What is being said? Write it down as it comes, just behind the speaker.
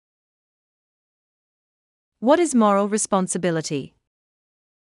What is moral responsibility?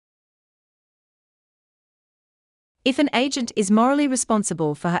 If an agent is morally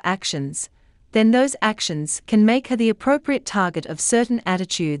responsible for her actions, then those actions can make her the appropriate target of certain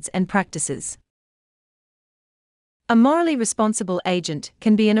attitudes and practices. A morally responsible agent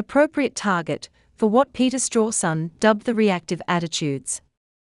can be an appropriate target for what Peter Strawson dubbed the reactive attitudes.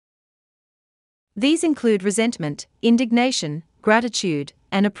 These include resentment, indignation, gratitude,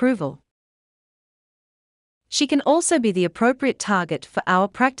 and approval. She can also be the appropriate target for our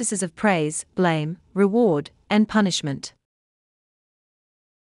practices of praise, blame, reward, and punishment.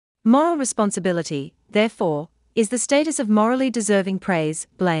 Moral responsibility, therefore, is the status of morally deserving praise,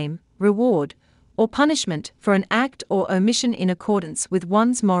 blame, reward, or punishment for an act or omission in accordance with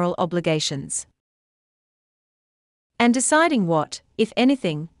one's moral obligations. And deciding what, if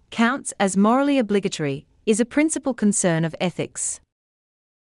anything, counts as morally obligatory is a principal concern of ethics.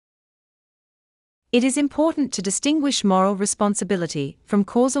 It is important to distinguish moral responsibility from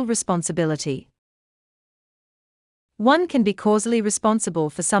causal responsibility. One can be causally responsible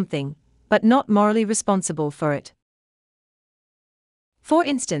for something, but not morally responsible for it. For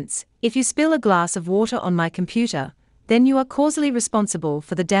instance, if you spill a glass of water on my computer, then you are causally responsible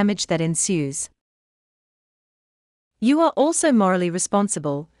for the damage that ensues. You are also morally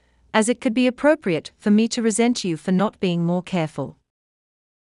responsible, as it could be appropriate for me to resent you for not being more careful.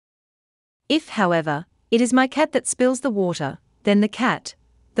 If, however, it is my cat that spills the water, then the cat,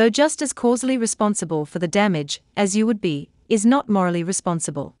 though just as causally responsible for the damage as you would be, is not morally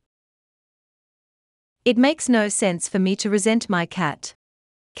responsible. It makes no sense for me to resent my cat.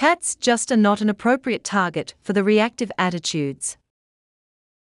 Cats just are not an appropriate target for the reactive attitudes.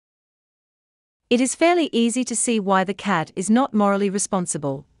 It is fairly easy to see why the cat is not morally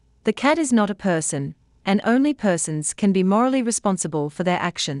responsible. The cat is not a person, and only persons can be morally responsible for their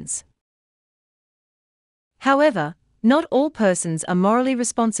actions. However, not all persons are morally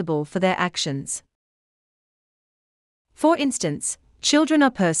responsible for their actions. For instance, children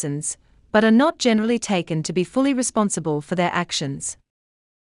are persons, but are not generally taken to be fully responsible for their actions.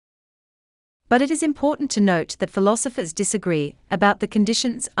 But it is important to note that philosophers disagree about the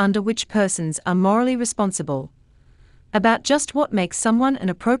conditions under which persons are morally responsible, about just what makes someone an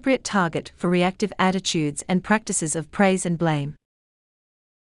appropriate target for reactive attitudes and practices of praise and blame.